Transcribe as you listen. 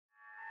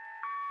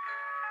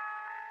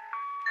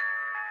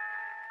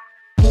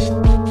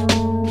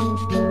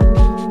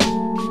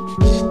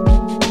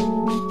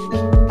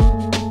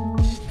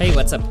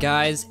What's up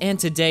guys, and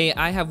today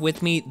I have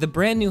with me the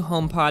brand new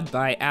HomePod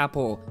by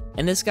Apple,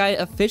 and this guy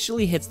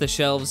officially hits the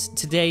shelves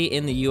today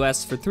in the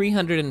US for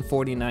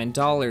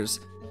 $349.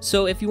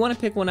 So if you want to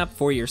pick one up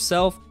for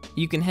yourself,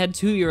 you can head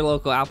to your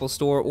local Apple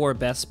store or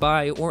Best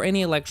Buy or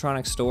any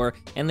electronics store,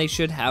 and they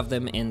should have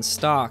them in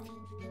stock.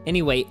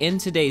 Anyway, in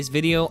today's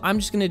video, I'm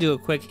just going to do a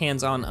quick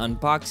hands-on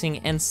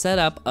unboxing and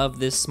setup of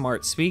this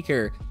smart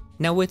speaker.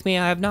 Now with me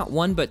I have not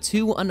one but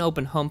two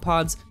unopened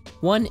HomePods,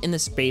 one in the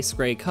space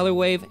gray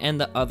colorway and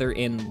the other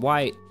in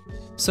white.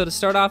 So to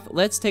start off,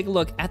 let's take a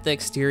look at the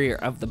exterior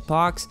of the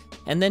box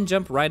and then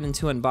jump right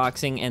into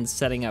unboxing and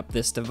setting up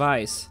this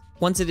device.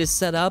 Once it is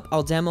set up,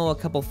 I'll demo a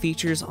couple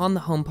features on the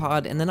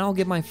HomePod and then I'll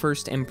give my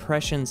first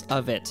impressions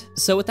of it.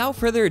 So without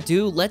further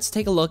ado, let's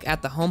take a look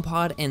at the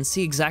HomePod and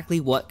see exactly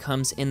what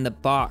comes in the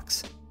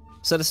box.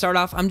 So to start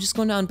off, I'm just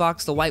going to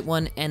unbox the white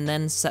one and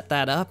then set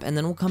that up, and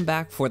then we'll come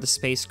back for the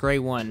space gray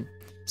one.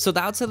 So the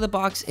outside of the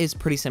box is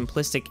pretty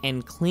simplistic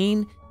and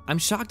clean. I'm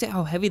shocked at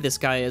how heavy this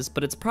guy is,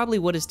 but it's probably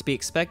what is to be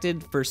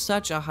expected for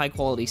such a high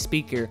quality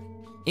speaker.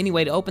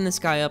 Anyway, to open this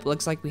guy up, it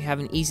looks like we have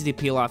an easy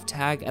to peel off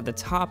tag at the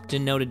top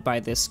denoted by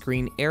this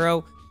green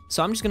arrow.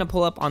 So I'm just going to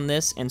pull up on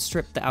this and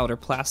strip the outer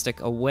plastic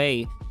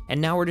away.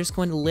 And now we're just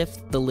going to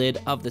lift the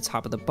lid of the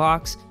top of the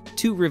box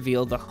to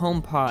reveal the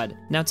HomePod.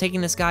 Now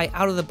taking this guy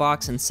out of the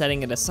box and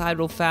setting it aside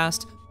real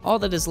fast, all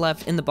that is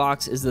left in the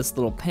box is this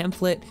little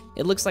pamphlet.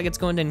 It looks like it's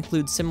going to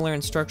include similar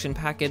instruction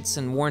packets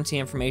and warranty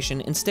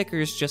information and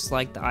stickers just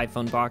like the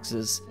iPhone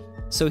boxes.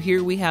 So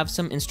here we have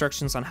some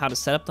instructions on how to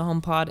set up the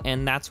HomePod,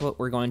 and that's what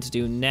we're going to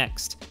do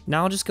next.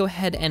 Now I'll just go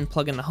ahead and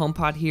plug in the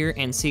HomePod here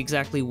and see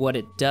exactly what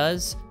it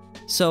does.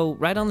 So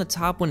right on the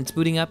top when it's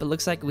booting up, it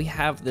looks like we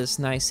have this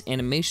nice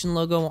animation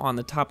logo on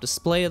the top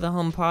display of the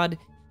HomePod.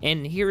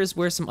 And here is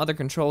where some other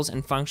controls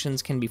and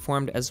functions can be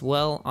formed as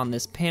well on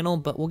this panel,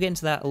 but we'll get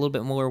into that a little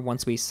bit more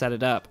once we set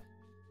it up.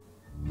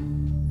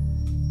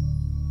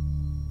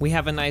 We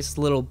have a nice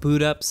little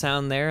boot up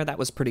sound there, that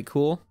was pretty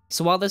cool.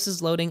 So while this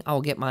is loading,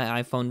 I'll get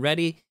my iPhone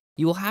ready.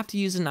 You will have to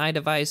use an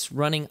iDevice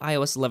running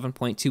iOS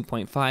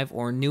 11.2.5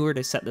 or newer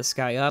to set this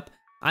guy up.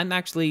 I'm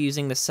actually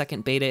using the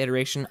second beta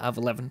iteration of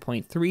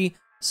 11.3,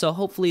 so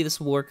hopefully this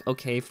will work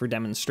okay for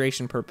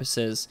demonstration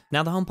purposes.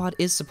 Now the HomePod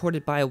is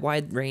supported by a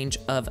wide range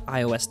of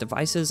iOS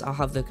devices. I'll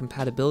have the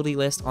compatibility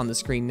list on the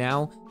screen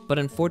now, but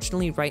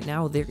unfortunately right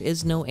now there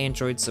is no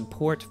Android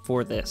support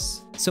for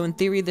this. So in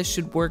theory this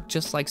should work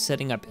just like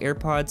setting up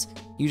AirPods.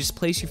 You just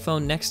place your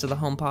phone next to the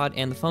HomePod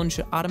and the phone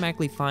should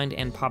automatically find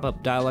and pop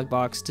up dialog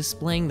box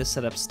displaying the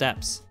setup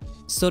steps.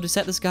 So to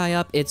set this guy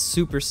up, it's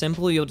super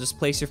simple. You'll just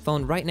place your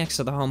phone right next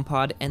to the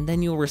HomePod and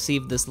then you'll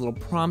receive this little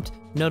prompt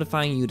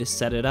notifying you to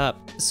set it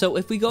up. So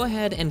if we go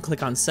ahead and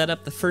click on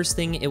setup, the first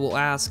thing it will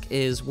ask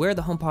is where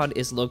the HomePod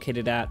is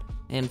located at.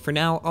 And for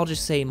now, I'll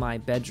just say my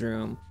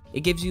bedroom.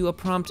 It gives you a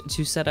prompt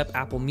to set up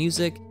Apple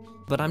Music,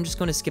 but I'm just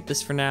going to skip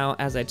this for now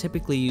as I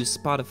typically use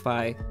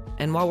Spotify.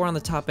 And while we're on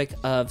the topic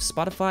of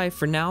Spotify,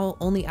 for now,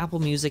 only Apple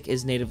Music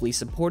is natively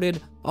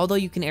supported, although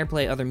you can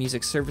AirPlay other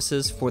music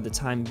services for the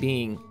time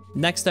being.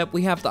 Next up,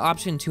 we have the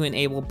option to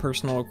enable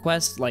personal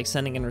requests like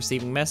sending and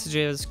receiving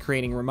messages,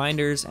 creating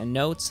reminders and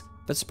notes,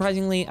 but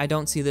surprisingly, I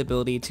don't see the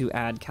ability to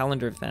add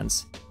calendar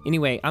events.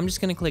 Anyway, I'm just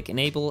going to click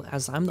enable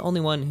as I'm the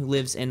only one who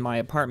lives in my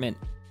apartment,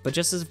 but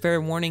just as a fair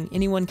warning,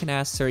 anyone can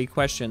ask Siri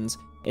questions.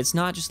 It's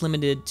not just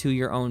limited to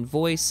your own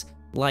voice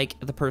like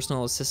the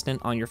personal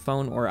assistant on your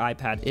phone or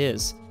iPad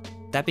is.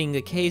 That being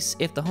the case,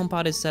 if the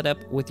HomePod is set up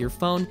with your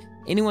phone,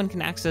 anyone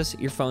can access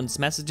your phone's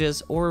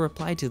messages or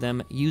reply to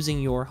them using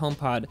your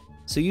HomePod.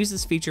 So use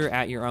this feature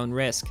at your own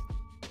risk.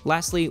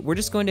 Lastly, we're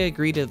just going to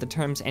agree to the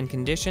terms and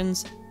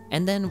conditions,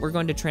 and then we're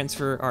going to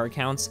transfer our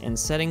accounts and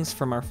settings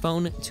from our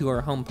phone to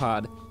our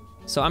HomePod.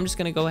 So I'm just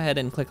going to go ahead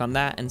and click on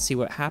that and see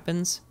what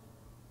happens.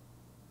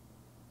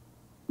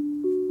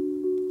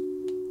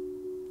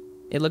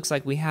 It looks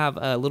like we have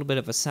a little bit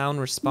of a sound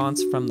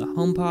response from the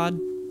HomePod,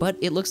 but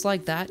it looks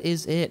like that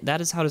is it.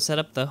 That is how to set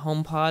up the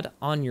HomePod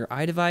on your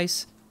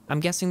iDevice.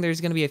 I'm guessing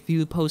there's going to be a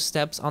few post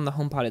steps on the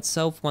HomePod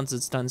itself once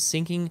it's done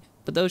syncing,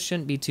 but those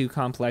shouldn't be too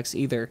complex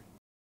either.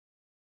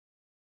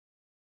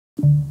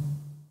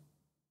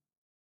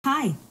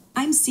 Hi,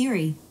 I'm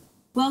Siri.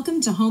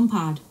 Welcome to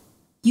HomePod.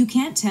 You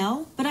can't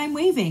tell, but I'm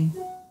waving.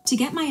 To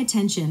get my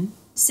attention,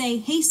 say,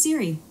 "Hey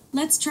Siri,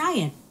 let's try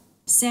it."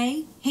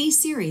 Say, "Hey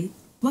Siri,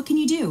 what can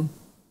you do?"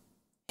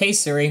 Hey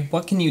Siri,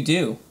 what can you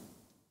do?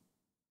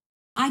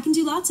 I can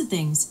do lots of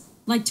things,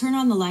 like turn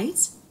on the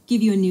lights,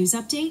 give you a news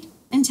update,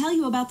 and tell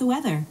you about the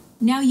weather.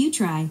 Now you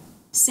try.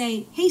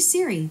 Say, "Hey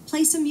Siri,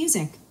 play some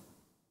music."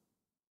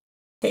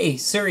 Hey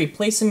Siri,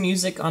 play some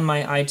music on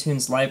my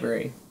iTunes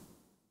library.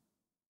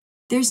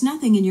 There's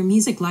nothing in your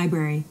music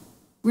library.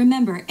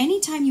 Remember,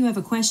 anytime you have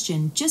a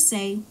question, just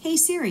say, "Hey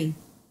Siri."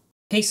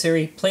 Hey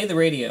Siri, play the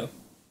radio.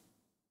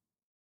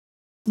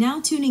 Now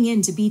tuning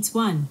in to Beats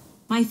 1,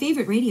 my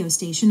favorite radio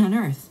station on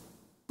Earth.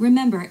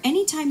 Remember,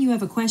 anytime you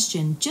have a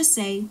question, just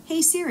say,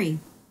 "Hey Siri."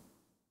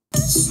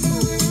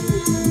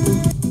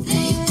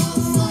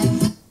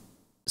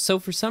 So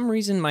for some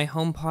reason my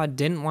HomePod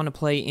didn't want to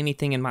play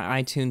anything in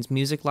my iTunes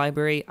music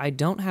library. I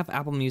don't have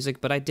Apple Music,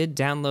 but I did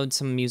download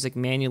some music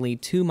manually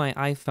to my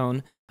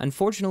iPhone.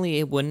 Unfortunately,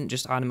 it wouldn't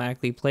just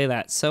automatically play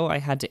that, so I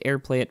had to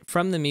AirPlay it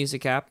from the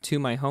music app to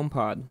my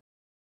HomePod.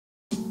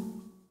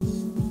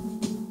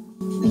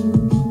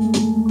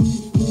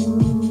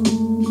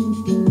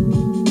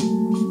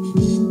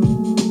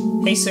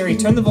 Hey Siri,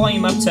 turn the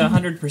volume up to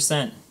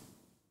 100%.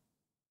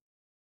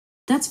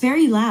 That's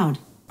very loud.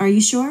 Are you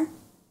sure?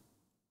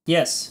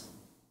 Yes.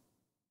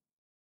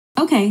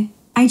 Okay,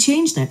 I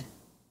changed it.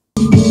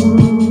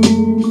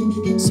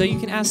 So you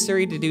can ask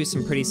Siri to do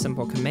some pretty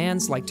simple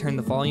commands like turn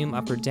the volume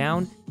up or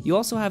down. You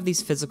also have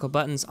these physical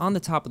buttons on the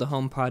top of the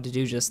HomePod to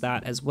do just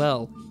that as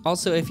well.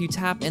 Also, if you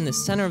tap in the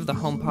center of the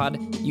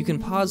HomePod, you can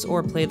pause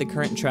or play the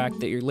current track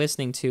that you're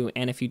listening to,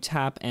 and if you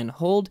tap and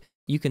hold,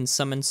 you can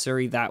summon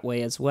Siri that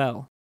way as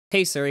well.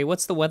 Hey Siri,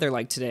 what's the weather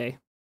like today?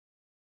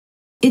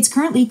 It's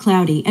currently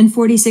cloudy and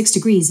 46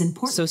 degrees in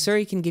Portland. So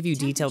Siri can give you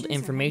detailed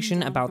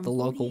information about the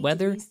local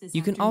weather.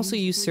 You can also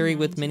use Siri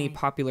with many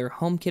popular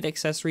HomeKit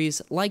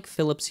accessories like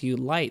Philips Hue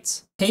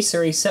lights. Hey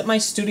Siri, set my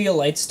studio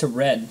lights to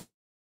red.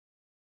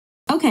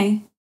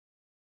 Okay.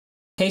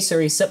 Hey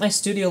Siri, set my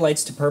studio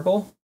lights to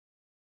purple.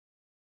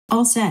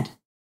 All set.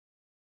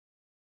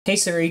 Hey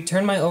Siri,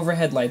 turn my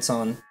overhead lights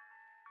on.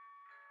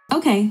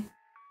 Okay.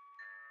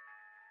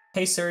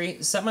 Hey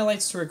Siri, set my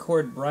lights to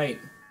record bright.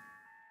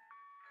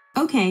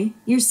 Okay,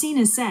 your scene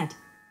is set.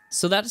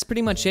 So that is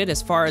pretty much it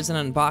as far as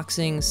an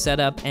unboxing,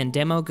 setup, and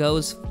demo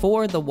goes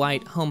for the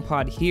white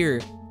HomePod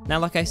here. Now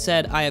like I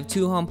said, I have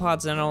two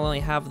HomePods and I not only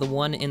have the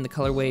one in the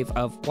color wave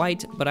of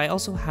white, but I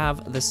also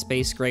have the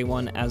space gray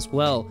one as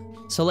well.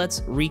 So let's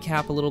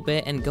recap a little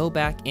bit and go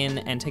back in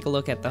and take a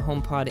look at the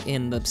HomePod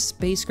in the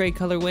space gray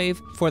color wave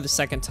for the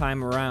second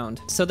time around.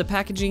 So the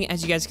packaging,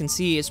 as you guys can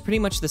see, is pretty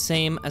much the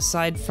same,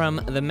 aside from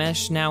the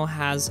mesh now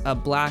has a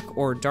black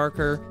or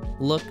darker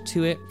look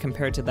to it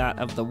compared to that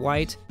of the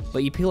white.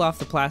 But you peel off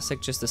the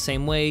plastic just the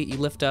same way, you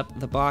lift up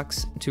the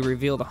box to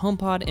reveal the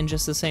HomePod in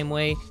just the same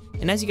way,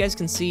 and as you guys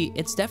can see,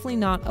 it's definitely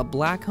not a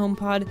black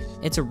HomePod,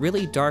 it's a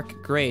really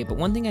dark gray, but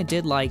one thing I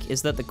did like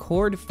is that the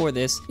cord for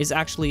this is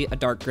actually a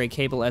dark gray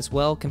cable as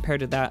well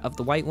compared to that of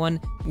the white one,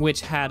 which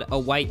had a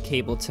white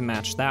cable to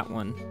match that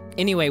one.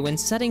 Anyway, when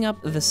setting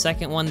up the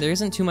second one, there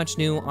isn't too much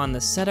new on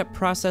the setup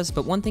process,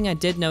 but one thing I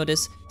did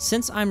notice,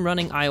 since I'm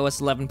running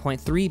iOS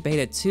 11.3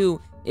 Beta 2,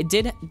 it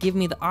did give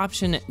me the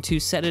option to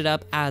set it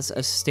up as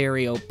a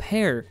stereo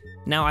pair.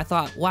 Now I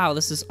thought, wow,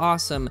 this is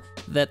awesome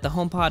that the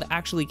HomePod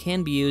actually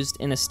can be used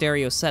in a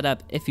stereo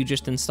setup if you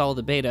just install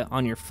the beta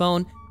on your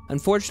phone.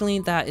 Unfortunately,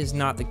 that is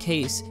not the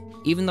case.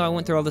 Even though I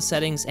went through all the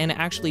settings and it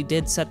actually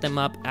did set them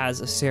up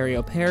as a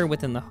stereo pair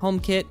within the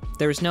HomeKit,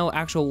 there is no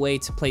actual way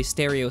to play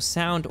stereo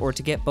sound or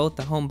to get both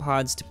the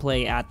HomePods to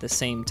play at the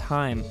same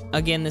time.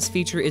 Again, this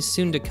feature is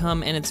soon to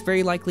come and it's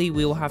very likely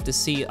we will have to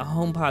see a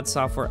HomePod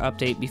software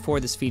update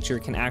before this feature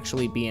can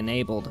actually be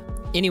enabled.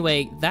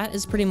 Anyway, that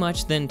is pretty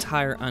much the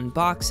entire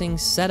unboxing,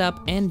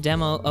 setup, and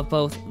demo of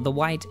both the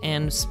white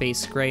and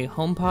space gray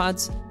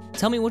HomePods.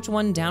 Tell me which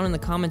one down in the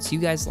comments you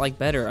guys like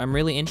better. I'm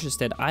really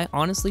interested. I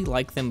honestly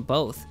like them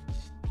both.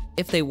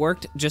 If they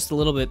worked just a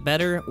little bit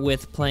better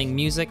with playing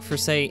music for,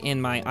 say,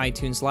 in my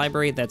iTunes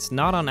library that's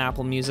not on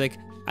Apple Music,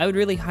 I would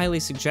really highly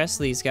suggest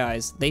these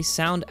guys. They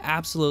sound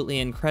absolutely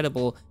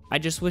incredible. I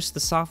just wish the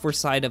software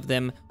side of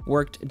them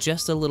worked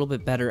just a little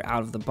bit better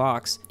out of the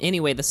box.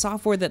 Anyway, the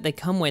software that they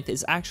come with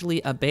is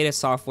actually a beta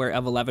software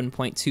of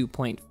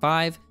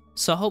 11.2.5,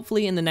 so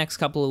hopefully in the next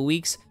couple of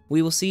weeks,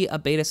 we will see a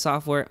beta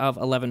software of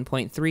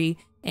 11.3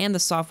 and the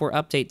software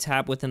update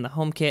tab within the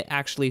HomeKit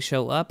actually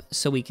show up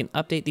so we can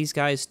update these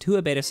guys to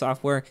a beta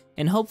software,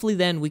 and hopefully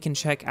then we can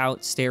check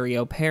out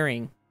stereo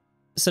pairing.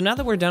 So now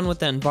that we're done with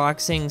the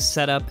unboxing,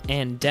 setup,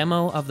 and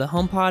demo of the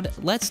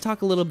HomePod, let's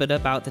talk a little bit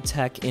about the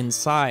tech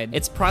inside.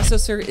 Its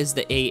processor is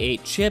the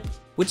A8 chip,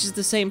 which is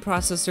the same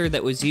processor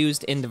that was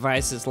used in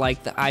devices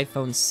like the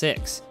iPhone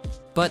 6.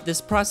 But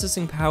this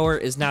processing power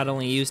is not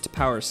only used to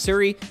power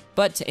Siri,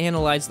 but to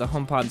analyze the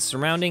HomePod's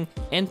surrounding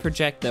and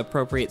project the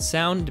appropriate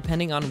sound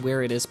depending on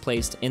where it is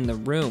placed in the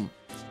room.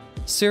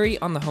 Siri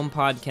on the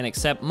HomePod can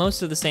accept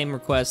most of the same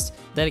requests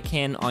that it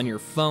can on your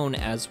phone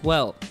as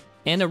well.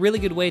 And a really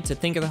good way to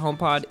think of the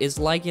HomePod is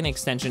like an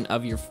extension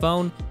of your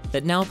phone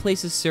that now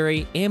places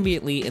Siri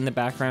ambiently in the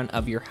background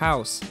of your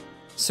house.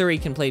 Siri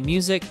can play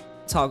music,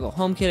 toggle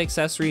HomeKit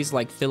accessories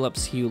like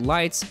Philips Hue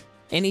lights,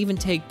 and even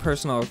take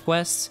personal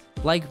requests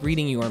like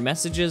reading your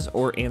messages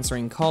or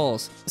answering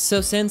calls.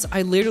 So since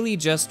I literally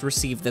just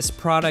received this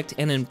product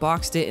and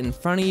unboxed it in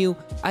front of you,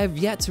 I have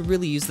yet to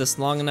really use this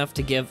long enough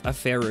to give a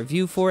fair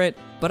review for it,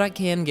 but I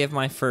can give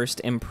my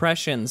first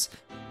impressions.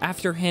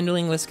 After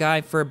handling this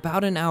guy for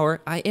about an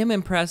hour, I am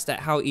impressed at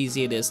how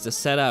easy it is to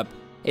set up.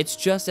 It's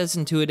just as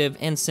intuitive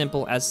and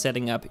simple as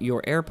setting up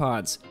your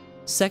AirPods.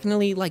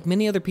 Secondly, like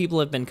many other people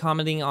have been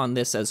commenting on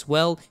this as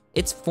well,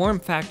 its form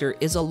factor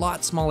is a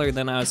lot smaller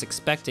than I was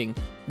expecting,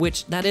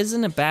 which that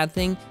isn't a bad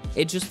thing,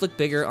 it just looked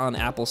bigger on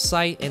Apple's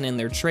site and in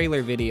their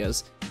trailer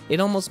videos. it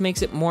almost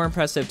makes it more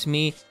impressive to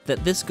me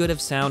that this good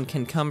of sound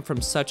can come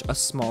from such a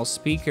small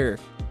speaker.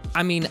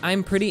 I mean,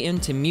 I'm pretty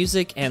into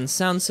music and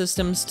sound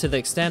systems to the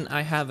extent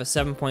I have a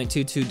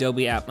 7.22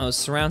 Dolby Atmos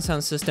surround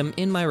sound system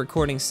in my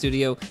recording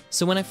studio,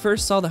 so when I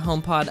first saw the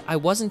HomePod, I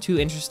wasn't too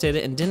interested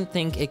and didn't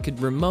think it could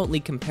remotely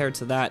compare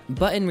to that,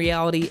 but in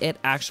reality, it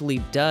actually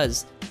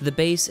does. The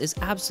bass is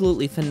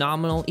absolutely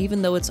phenomenal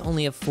even though it's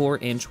only a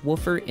 4-inch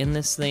woofer in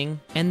this thing,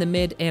 and the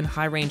mid and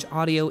high range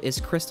audio is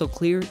crystal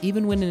clear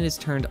even when it is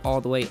turned all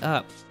the way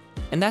up.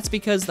 And that's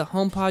because the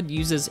HomePod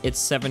uses its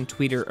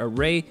 7-tweeter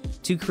array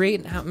to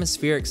create an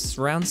atmospheric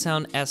surround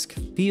sound-esque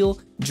feel,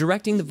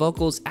 directing the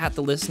vocals at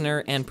the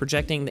listener and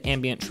projecting the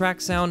ambient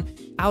track sound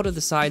out of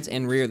the sides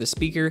and rear of the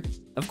speaker,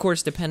 of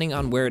course depending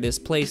on where it is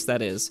placed,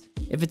 that is.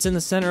 If it's in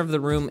the center of the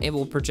room, it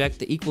will project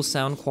the equal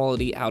sound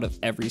quality out of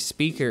every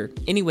speaker.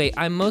 Anyway,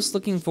 I'm most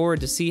looking forward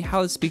to see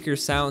how the speaker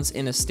sounds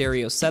in a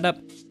stereo setup,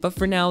 but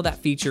for now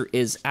that feature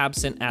is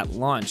absent at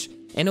launch,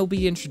 and it'll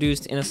be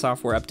introduced in a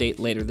software update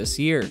later this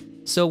year.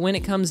 So when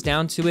it comes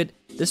down to it,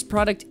 this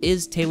product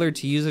is tailored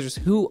to users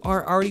who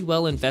are already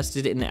well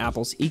invested in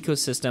Apple's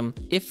ecosystem.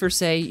 If for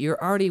say,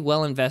 you're already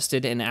well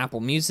invested in Apple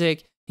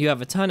Music, you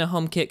have a ton of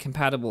HomeKit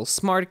compatible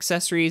smart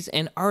accessories,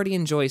 and already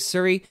enjoy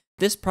Siri,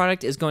 this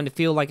product is going to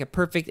feel like a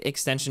perfect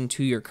extension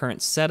to your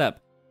current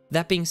setup.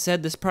 That being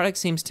said, this product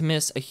seems to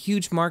miss a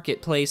huge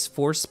marketplace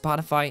for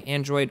Spotify,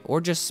 Android, or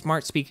just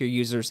smart speaker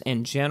users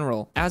in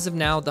general. As of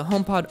now, the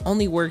HomePod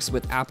only works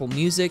with Apple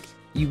Music.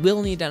 You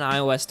will need an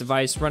iOS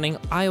device running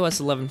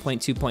iOS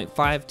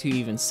 11.2.5 to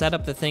even set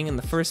up the thing in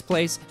the first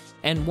place,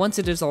 and once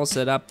it is all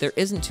set up, there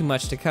isn't too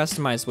much to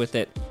customize with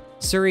it.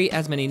 Siri,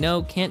 as many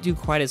know, can't do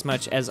quite as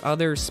much as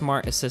other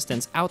smart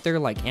assistants out there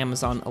like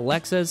Amazon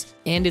Alexa's,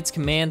 and its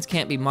commands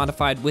can't be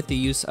modified with the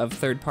use of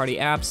third-party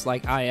apps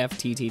like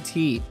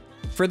IFTTT.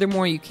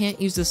 Furthermore, you can't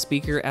use the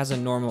speaker as a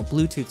normal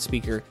Bluetooth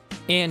speaker,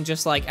 and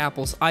just like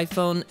Apple's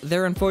iPhone,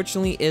 there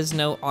unfortunately is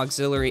no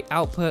auxiliary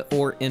output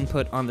or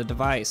input on the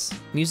device.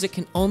 Music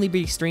can only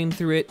be streamed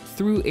through it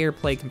through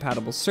AirPlay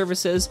compatible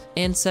services,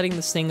 and setting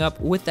this thing up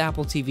with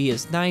Apple TV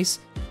is nice,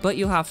 but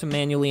you'll have to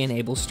manually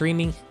enable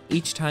streaming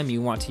each time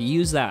you want to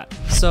use that.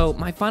 So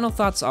my final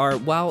thoughts are,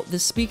 while the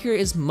speaker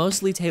is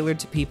mostly tailored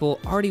to people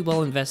already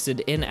well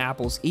invested in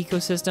Apple's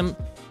ecosystem,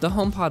 the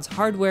HomePod's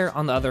hardware,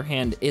 on the other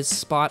hand, is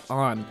spot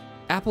on.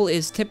 Apple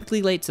is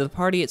typically late to the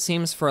party, it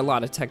seems, for a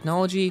lot of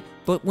technology,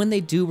 but when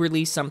they do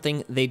release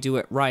something, they do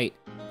it right.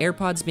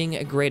 AirPods being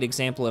a great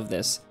example of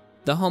this.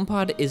 The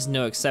HomePod is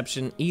no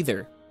exception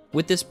either.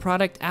 With this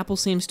product, Apple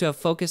seems to have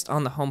focused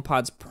on the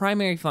HomePod's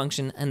primary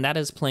function, and that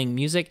is playing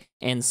music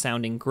and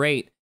sounding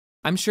great.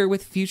 I'm sure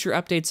with future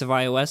updates of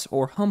iOS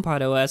or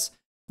HomePod OS,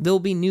 there will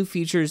be new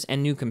features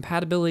and new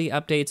compatibility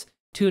updates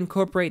to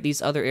incorporate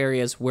these other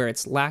areas where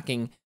it's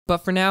lacking.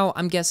 But for now,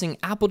 I'm guessing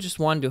Apple just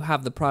wanted to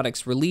have the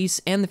product's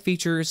release and the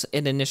features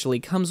it initially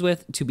comes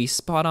with to be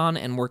spot on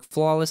and work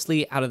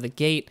flawlessly out of the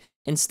gate,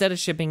 instead of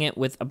shipping it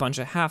with a bunch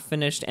of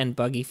half-finished and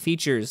buggy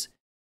features.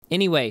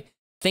 Anyway,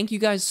 thank you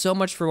guys so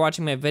much for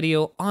watching my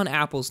video on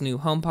Apple's new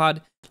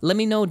HomePod. Let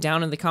me know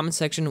down in the comment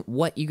section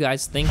what you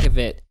guys think of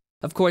it.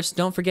 Of course,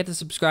 don't forget to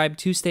subscribe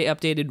to stay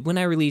updated when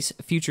I release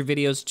future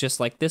videos just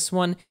like this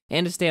one,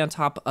 and to stay on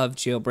top of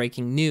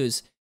jailbreaking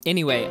news.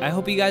 Anyway, I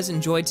hope you guys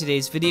enjoyed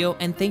today's video,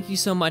 and thank you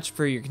so much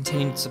for your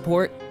continued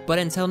support. But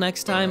until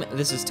next time,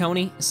 this is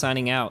Tony,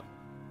 signing out.